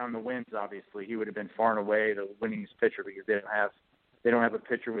 You're right on the wins. Obviously, he would have been far and away the winningest pitcher because they don't have a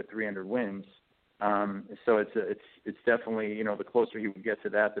pitcher with 300 wins. So it's definitely the closer he would get to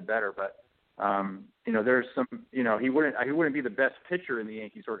that, the better. But there's some he wouldn't be the best pitcher in the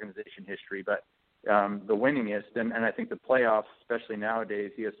Yankees organization history, but the winningest. And I think the playoffs, especially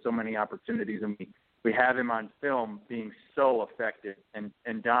nowadays, he has so many opportunities, and we have him on film being so effective and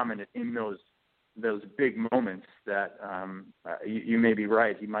dominant in those big moments that you may be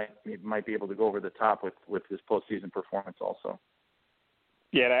right. He might be able to go over the top with his postseason performance also.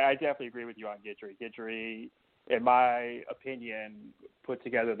 Yeah, I definitely agree with you on Guidry. Guidry, in my opinion, put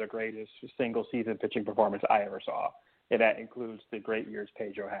together the greatest single-season pitching performance I ever saw, and that includes the great years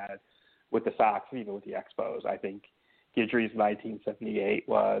Pedro had with the Sox and even with the Expos. I think Guidry's 1978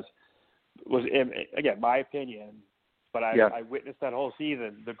 was again, my opinion, but I witnessed that whole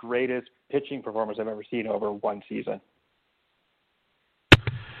season, the greatest pitching performance I've ever seen over one season.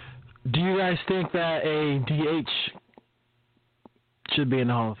 Do you guys think that a DH should be in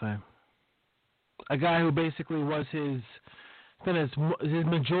the Hall of Fame? A guy who basically was his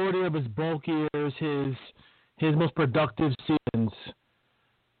majority of his bulk years, his most productive seasons,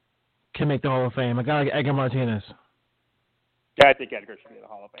 can make the Hall of Fame. A guy like Edgar Martinez. Yeah, I think Edgar should be in the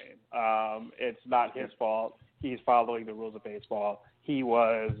Hall of Fame. It's not his fault. He's following the rules of baseball. He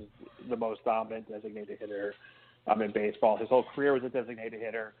was the most dominant designated hitter in baseball. His whole career was a designated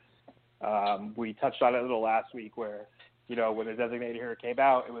hitter. We touched on it a little last week where, when the designated hitter came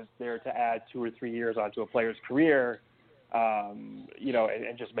out, it was there to add 2 or 3 years onto a player's career, and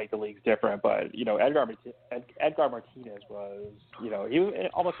just make the leagues different. But, Edgar Martinez was, he was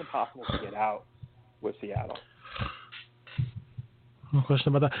almost impossible to get out with Seattle. No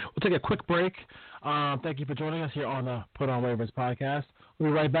question about that. We'll take a quick break. Thank you for joining us here on the Put On Waivers podcast.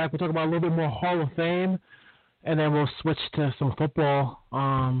 We'll be right back. We'll talk about a little bit more Hall of Fame, and then we'll switch to some football.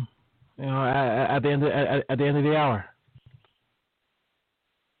 At the end of the hour.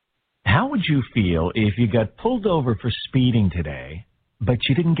 How would you feel if you got pulled over for speeding today, but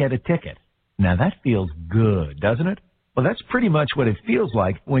you didn't get a ticket? Now that feels good, doesn't it? Well, that's pretty much what it feels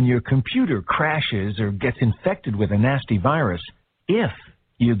like when your computer crashes or gets infected with a nasty virus. If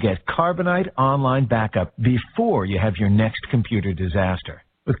you get Carbonite Online Backup before you have your next computer disaster.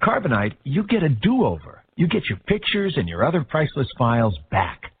 With Carbonite, you get a do-over. You get your pictures and your other priceless files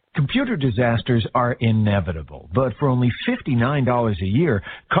back. Computer disasters are inevitable, but for only $59 a year,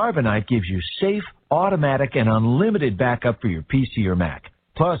 Carbonite gives you safe, automatic, and unlimited backup for your PC or Mac.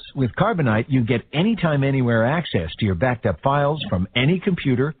 Plus, with Carbonite, you get anytime, anywhere access to your backed up files from any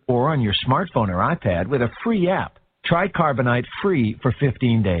computer or on your smartphone or iPad with a free app. Try Carbonite free for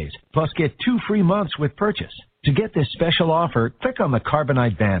 15 days, plus get 2 free months with purchase. To get this special offer, click on the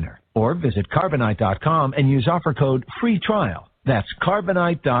Carbonite banner or visit Carbonite.com and use offer code FREETRIAL. That's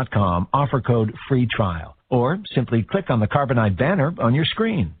Carbonite.com, offer code FREETRIAL. Or simply click on the Carbonite banner on your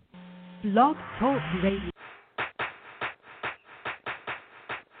screen. Blog Talk Radio.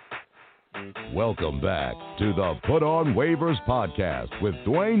 Welcome back to the Put On Waivers Podcast with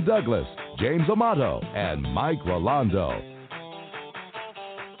Dwayne Douglas, James Amato, and Mike Rolondo.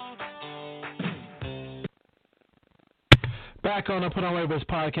 Back on the Put On Waivers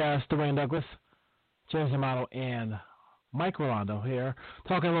Podcast, Dwayne Douglas, James Amato, and Mike Rolondo here,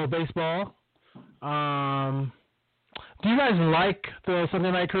 talking a little baseball. Do you guys like the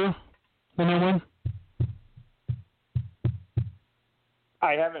Sunday Night Crew, the new one?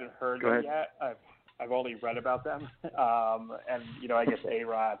 I haven't heard them yet. I've only read about them, and I guess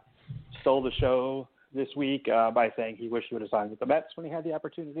A-Rod stole the show this week by saying he wished he would have signed with the Mets when he had the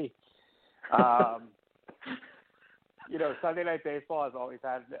opportunity. Sunday Night Baseball has always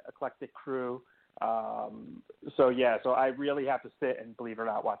had an eclectic crew. So I really have to sit and, believe it or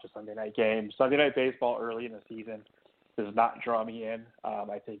not, watch a Sunday night game. Sunday Night Baseball early in the season does not draw me in.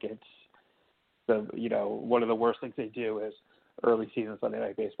 I think it's one of the worst things they do is early season Sunday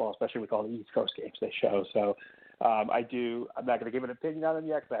Night Baseball, especially with all the East Coast games they show. So I'm not going to give an opinion on them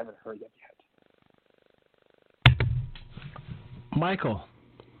yet because I haven't heard them yet. Michael.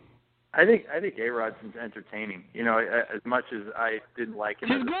 I think A-Rod's entertaining. As much as I didn't like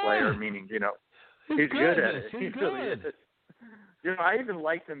him as a player, meaning he's good at it. He's really is. I even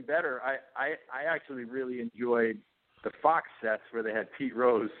liked him better. I actually really enjoyed the Fox sets where they had Pete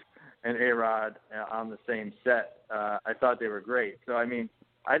Rose and A-Rod on the same set. I thought they were great. So I think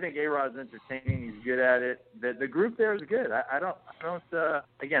A-Rod's entertaining. He's good at it. The group there is good. I don't.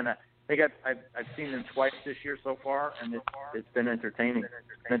 Again, I think I've seen them twice this year so far, and it's been entertaining.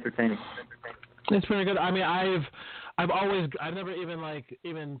 It's pretty good. I've never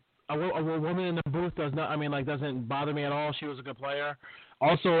even a woman in the booth doesn't bother me at all. She was a good player.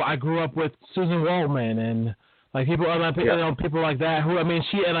 Also, I grew up with Susan Waldman and people like that who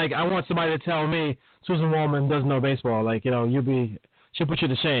I want somebody to tell me Susan Waldman doesn't know baseball. She'll put you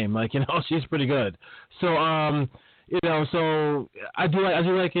to shame. She's pretty good. So so I do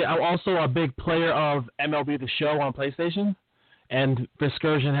like it. I'm also a big player of MLB The Show on PlayStation, and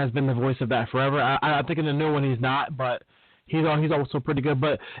Viscursion has been the voice of that forever. I think in the new one he's not, but he's also pretty good.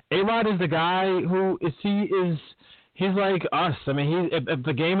 But A-Rod is the guy who he's like us. If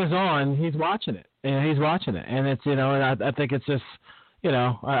the game is on, he's watching it, and it's and I think it's just.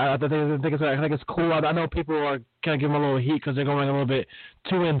 I think it's cool. I know people are kind of giving him a little heat because they're going a little bit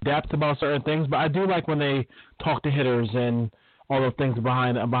too in depth about certain things, but I do like when they talk to hitters and all those things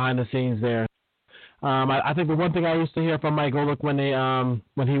behind the scenes there. I think the one thing I used to hear from Mike Golick when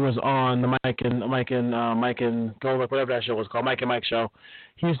he was on the Mike and Golick, whatever that show was called, Mike and Mike show,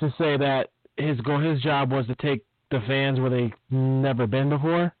 he used to say that his job was to take the fans where they've never been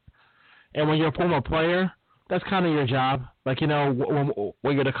before, and when you're a former player, that's kind of your job. When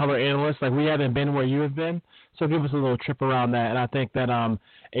you're the color analyst, we haven't been where you have been. So give us a little trip around that. And I think that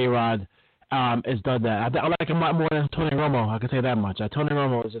A-Rod has done that. I like him a lot more than Tony Romo. I can say that much. Tony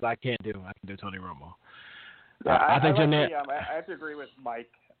Romo is just I can do Tony Romo. Yeah, I have to agree with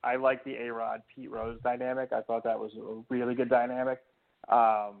Mike. I like the A-Rod Pete Rose dynamic. I thought that was a really good dynamic.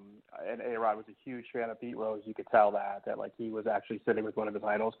 And A-Rod was a huge fan of Pete Rose. You could tell that he was actually sitting with one of his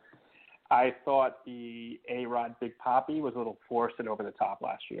idols. I thought the A-Rod Big Papi was a little forced and over the top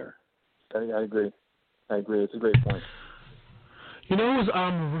last year. I agree. It's a great point. Who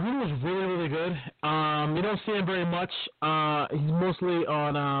was really, really good? You don't see him very much. He's mostly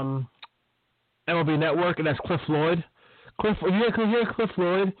on MLB Network, and that's Cliff Floyd. You hear Cliff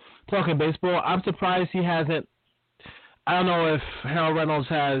Floyd talking baseball. I'm surprised he hasn't. I don't know if Harold Reynolds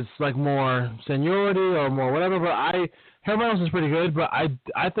has more seniority or more whatever, but Harold Reynolds is pretty good. But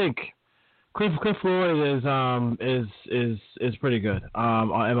I think Cliff Floyd is pretty good on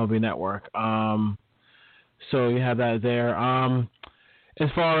MLB Network. So you have that there. As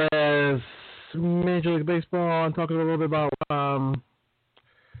far as Major League Baseball, I'm talking a little bit about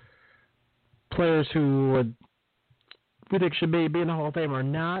players who we think should be in the Hall of Fame or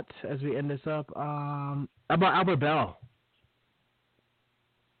not. As we end this up, about Albert Bell.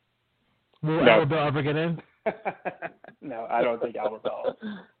 Will Albert Bell ever get in? No, I don't think Albert Bell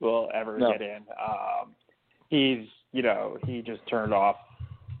will ever get in. He just turned off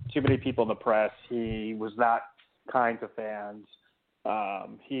too many people in the press. He was not kind to fans.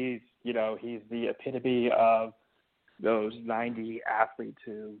 He's the epitome of those 90 athletes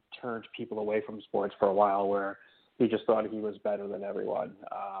who turned people away from sports for a while, where he just thought he was better than everyone.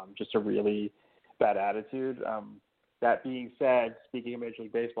 Just a really bad attitude. That being said, speaking of Major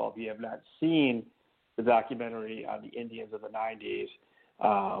League Baseball, if you have not seen the documentary on the Indians of the 90s,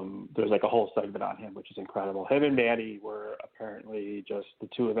 there's like a whole segment on him, which is incredible. Him and Manny were apparently just the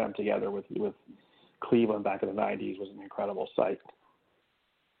two of them together with Cleveland back in the 90s was an incredible sight.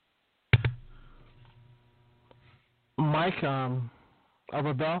 Mike,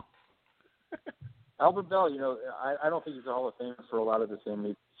 Albert Bell? Albert Bell, I don't think he's a Hall of Famer for a lot of the same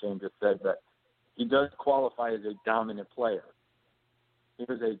reasons Shane just said, but he does qualify as a dominant player. He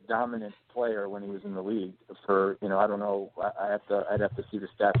was a dominant player when he was in the league for, I don't know, I'd have to see the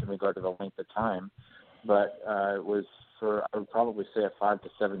stats in regard to the length of time, but it was for, I would probably say, a 5 to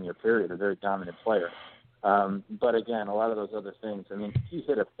 7 year period, a very dominant player. But again, a lot of those other things, I mean, he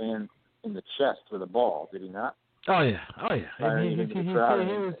hit a fan in the chest with a ball, did he not? Oh yeah. He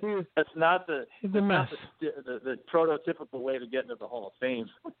was. That's not the. He's a mess. The prototypical way to get into the Hall of Fame.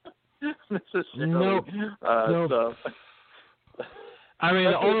 Nope. So. I mean,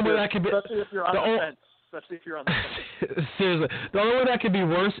 the only way that could be. Especially if you're on the fence. Especially if you're on the fence. Seriously, the only way that could be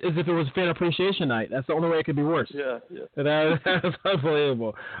worse is if it was Fan Appreciation Night. That's the only way it could be worse. Yeah. That's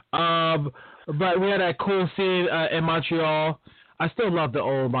unbelievable. But we had that cool scene in Montreal. I still love the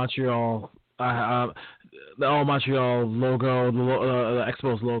old Montreal. The old Montreal logo, the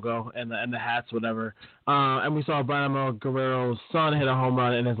Expos logo, and the hats, whatever. And we saw Vladimir Guerrero's son hit a home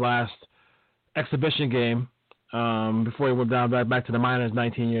run in his last exhibition game before he went down back to the minors.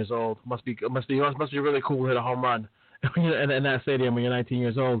 19 years old. Must be really cool to hit a home run in that stadium when you're 19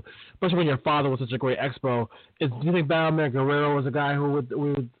 years old, especially when your father was such a great Expo. Do you think Vladimir Guerrero was a guy who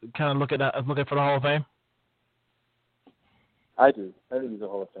we would kind of look at for the Hall of Fame? I do. I think he's a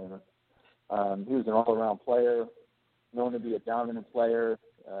Hall of Famer. He was an all-around player, known to be a dominant player,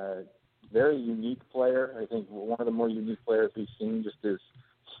 very unique player. I think one of the more unique players we've seen, just his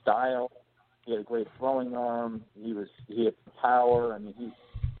style. He had a great throwing arm. He had power. I mean,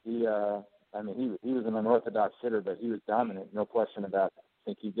 he was an unorthodox hitter, but he was dominant, no question about it. I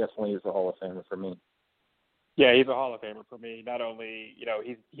think he definitely is a Hall of Famer for me. Yeah, he's a Hall of Famer for me. Not only,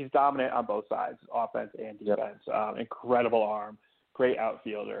 he's dominant on both sides, offense and defense. Yep. Incredible arm, great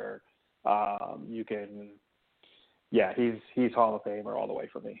outfielder. He's Hall of Famer all the way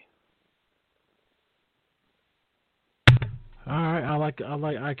for me. All right,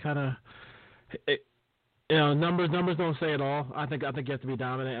 I kind of, numbers don't say it all. I think you have to be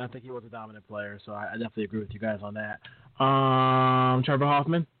dominant. I think he was a dominant player, so I definitely agree with you guys on that. Trevor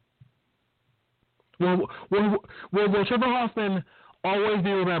Hoffman. Will Trevor Hoffman always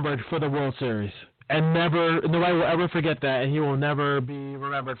be remembered for the World Series? And nobody will ever forget that, and he will never be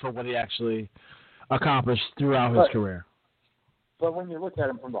remembered for what he actually accomplished throughout his career. But when you look at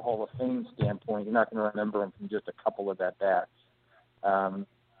him from the Hall of Fame standpoint, you're not going to remember him from just a couple of at-bats.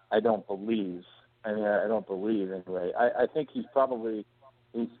 I don't believe anyway. I think he's going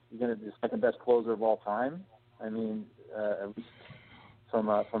to be the second-best closer of all time. I mean, at least from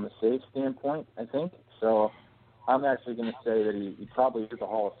a save standpoint, I think. So I'm actually going to say that he probably is a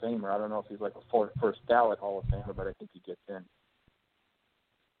Hall of Famer. I don't know if he's like a first ballot Hall of Famer, but I think he gets in.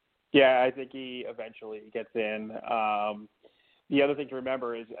 Yeah, I think he eventually gets in. The other thing to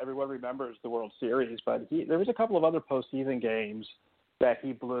remember is everyone remembers the World Series, but there was a couple of other postseason games that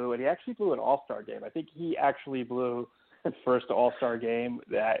he blew, and he actually blew an All-Star game. I think he actually blew his first All-Star game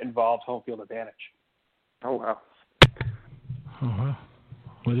that involved home field advantage. Oh, wow. Oh, wow.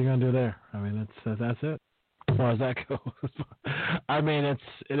 What are you going to do there? I mean, that's it. As far as that goes. I mean, it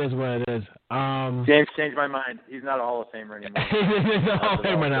is what it is. James changed my mind. He's not a Hall of Famer anymore. He's a Hall of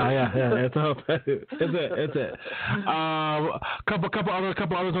Famer now. Yeah. It's it.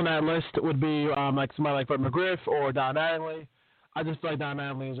 Couple others on that list would be like somebody like Fred McGriff or Don Mattingly. I just feel like Don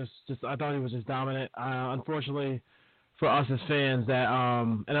Mattingly was just I thought he was just dominant. Unfortunately for us as fans, that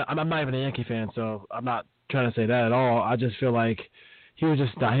and I'm not even a Yankee fan, so I'm not trying to say that at all. I just feel like he was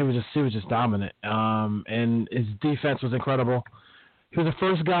just dominant, and his defense was incredible. He was the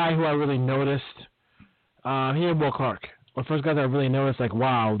first guy who I really noticed. He and Will Clark were the first guys I really noticed. Like,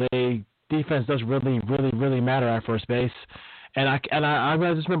 wow, defense does really, really, really matter at first base. And I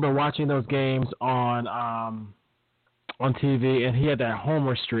just remember watching those games on TV, and he had that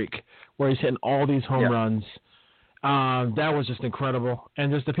homer streak where he's hitting all these home runs. That was just incredible,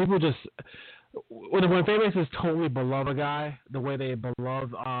 and just the people just. When fan bases totally beloved a guy the way they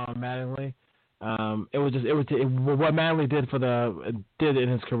beloved Mattingly, what Mattingly did in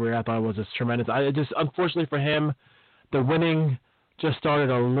his career, I thought was just tremendous. Unfortunately for him, the winning just started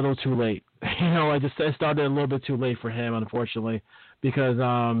a little too late. It started a little bit too late for him, unfortunately, because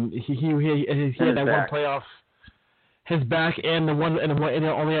he had that one playoff. his back and the one and it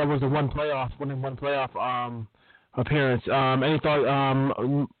only was the one playoff appearance. Any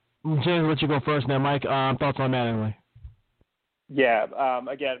thought? James, let you go first now. Mike, thoughts on Mattingly? Yeah,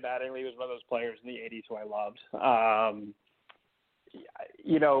 again, Mattingly was one of those players in the 80s who I loved.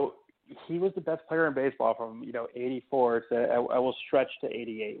 He was the best player in baseball from 84 to I will stretch to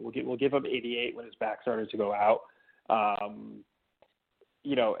 88. We'll give him 88 when his back started to go out. And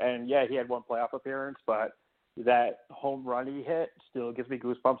yeah, he had one playoff appearance, but that home run he hit still gives me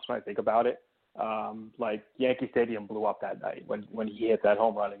goosebumps when I think about it. Like Yankee Stadium blew up that night when he hit that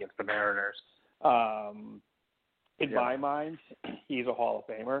home run against the Mariners. In my mind, he's a Hall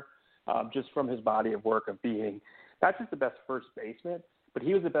of Famer, just from his body of work of being not just the best first baseman, but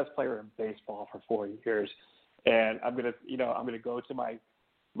he was the best player in baseball for 4 years. And I'm gonna go to my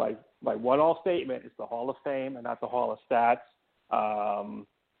one all statement. It's the Hall of Fame and not the Hall of Stats.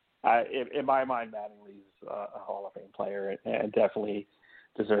 In my mind, Mattingly's a Hall of Fame player and definitely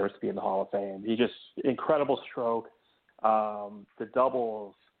deserves to be in the Hall of Fame. He just incredible stroke. The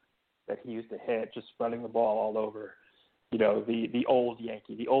doubles that he used to hit, just spreading the ball all over, the old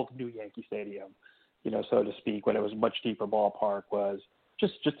new Yankee Stadium, so to speak, when it was a much deeper ballpark, was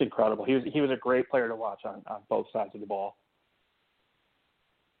just incredible. He was a great player to watch on both sides of the ball.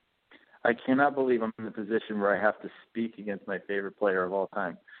 I cannot believe I'm in the position where I have to speak against my favorite player of all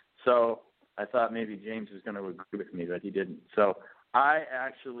time. So I thought maybe James was going to agree with me, but he didn't. So I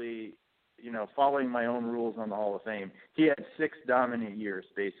actually, following my own rules on the Hall of Fame, he had 6 dominant years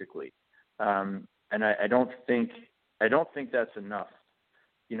basically, and I don't think that's enough.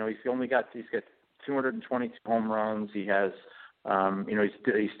 He's got 222 home runs. He has,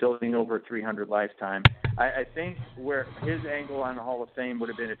 he's still hitting over 300 lifetime. I think where his angle on the Hall of Fame would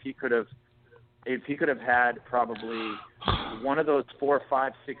have been if he could have had probably one of those 4,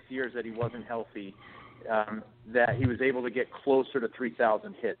 5, 6 years that he wasn't healthy, that he was able to get closer to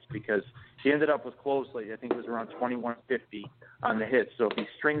 3,000 hits, because he ended up with closely, I think it was around 2,150 on the hits. So if he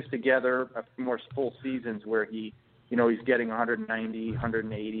strings together a few more full seasons where he's getting 190,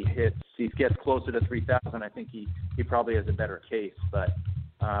 180 hits, he gets closer to 3,000, I think he probably has a better case. But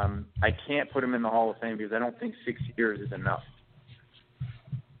I can't put him in the Hall of Fame because I don't think 6 years is enough.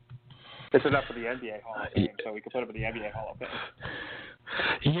 It's enough for the NBA Hall of Fame, so we can put him in the NBA Hall of Fame.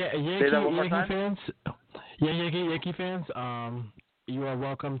 Yeah, Yankee fans. Yeah, Yankee fans. You are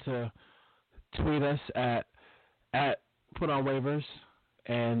welcome to tweet us at Put On Waivers,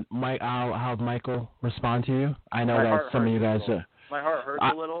 and I'll have Michael respond to you. I know that some of you guys are. My heart hurts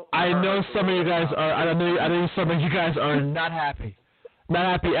a little. I know some of you guys are. I know some of you guys are not happy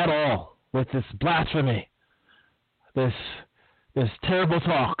at all with this blasphemy, this terrible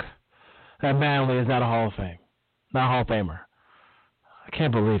talk that Mattingly is not a Hall of Fame, not a Hall of Famer. I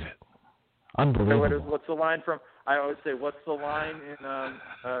can't believe it. Unbelievable. What's the line from? I always say, what's the line in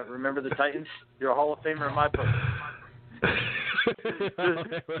Remember the Titans? You're a Hall of Famer in my book.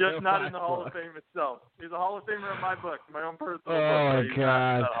 just not in the Hall of Fame itself. He's a Hall of Famer in my book, my own personal book. Oh my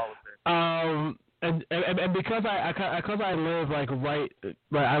God! Not Hall of Fame. And because I live I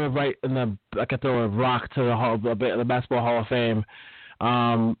live right in the, I could throw a rock to the Basketball Hall of Fame.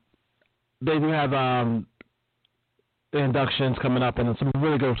 They do have the inductions coming up, and some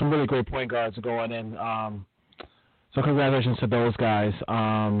really great point guards are going in. So congratulations to those guys.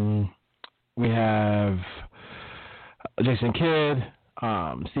 We have Jason Kidd,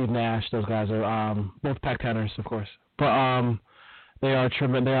 Steve Nash. Those guys are both Pac-10ers, of course, but they are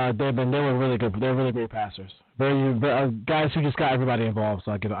tremendous. They were really good. They're really great passers. Very guys who just got everybody involved.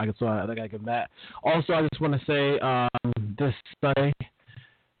 So I gotta give them that. Also, I just want to say this Sunday,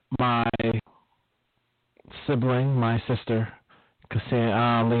 my sibling, my sister,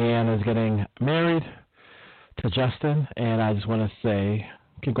 Leanne, is getting married to Justin, and I just want to say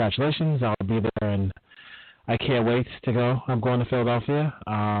congratulations. I'll be there, and I can't wait to go. I'm going to Philadelphia,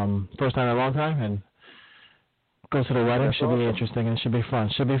 first time in a long time, and go to the wedding. That's should be interesting, and should be fun.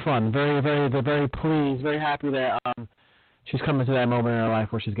 Very, very pleased, very happy that she's coming to that moment in her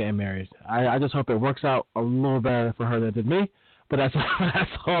life where she's getting married. I just hope it works out a little better for her than it did me. But that's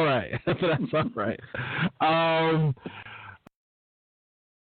all right. That's all right.